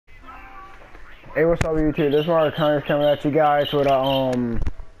Hey, what's up, YouTube? This is Mark coming at you guys with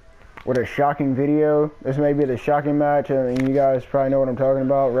a shocking video. This may be the shocking match, and you guys probably know what I'm talking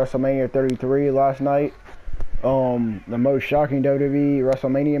about. WrestleMania 33 last night. The most shocking WWE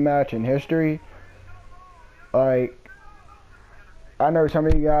WrestleMania match in history. Like, I know some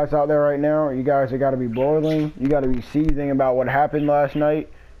of you guys out there right now, you guys have got to be boiling. You got to be seething about what happened last night.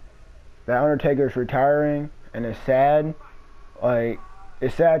 That Undertaker's retiring, and it's sad. Like,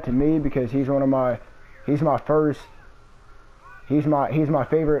 it's sad to me because he's my favorite,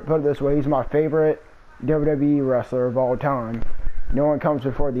 put it this way, he's my favorite WWE wrestler of all time. No one comes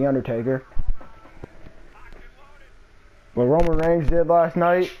before The Undertaker. What Roman Reigns did last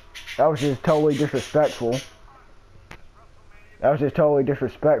night, that was just totally disrespectful. That was just totally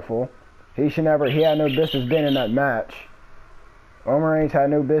disrespectful. He had no business being in that match. Roman Reigns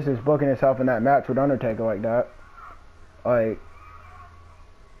had no business booking himself in that match with Undertaker like that. Like,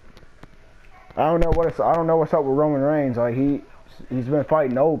 I don't know what's up with Roman Reigns. Like, he's been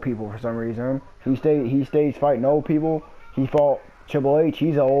fighting old people for some reason. He stays fighting old people. He fought Triple H.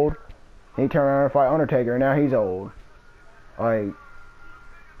 He's old. He turned around and fight Undertaker, and now he's old. Like,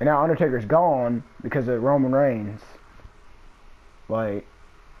 and now Undertaker's gone because of Roman Reigns. Like,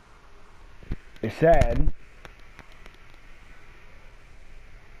 it's sad.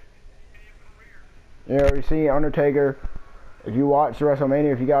 You know, you see Undertaker. If you watch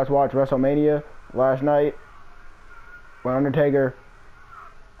WrestleMania, if you guys watched WrestleMania last night, when Undertaker,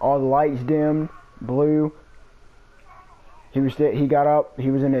 all the lights dimmed, blue, he got up,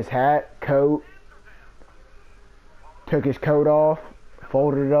 he was in his hat, coat, took his coat off,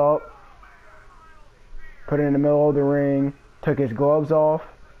 folded it up, put it in the middle of the ring, took his gloves off,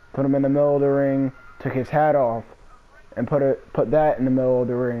 put them in the middle of the ring, took his hat off, and put that in the middle of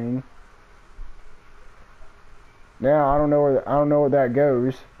the ring. Now I don't know where that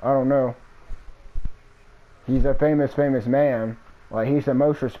goes. I don't know. He's a famous man. Like, he's the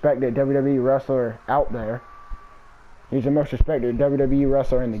most respected WWE wrestler out there. He's the most respected WWE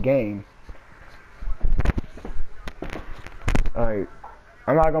wrestler in the game. Like,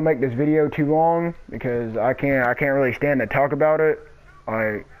 I'm not gonna make this video too long because I can't really stand to talk about it.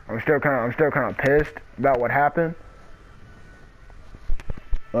 Like, I'm still kind of pissed about what happened.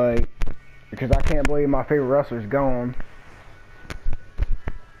 Like, because I can't believe my favorite wrestler's gone.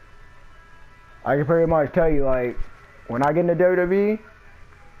 I can pretty much tell you, like, when I get into WWE,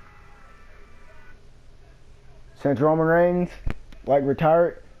 since Roman Reigns,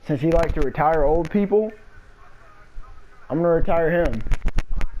 since he likes to retire old people, I'm gonna retire him.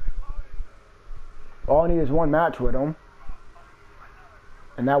 All I need is one match with him.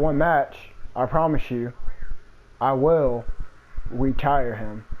 And that one match, I promise you, I will retire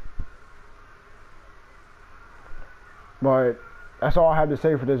him. But that's all I have to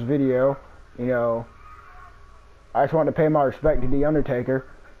say for this video. You know, I just want to pay my respect to The Undertaker.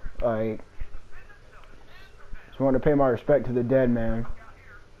 Like, just want to pay my respect to the dead man,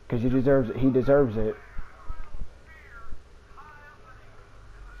 because he deserves it. He deserves it.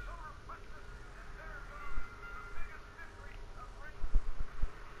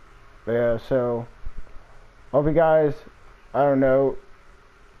 But yeah, so hope you guys, I don't know,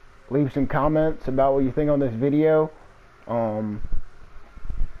 leave some comments about what you think on this video.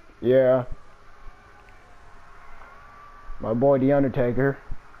 Yeah, my boy The Undertaker.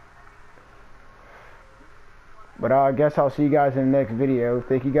 But I guess I'll see you guys in the next video.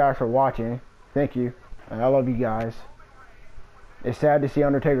 Thank you guys for watching. Thank you. And I love you guys. It's sad to see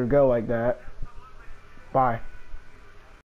Undertaker go like that. Bye.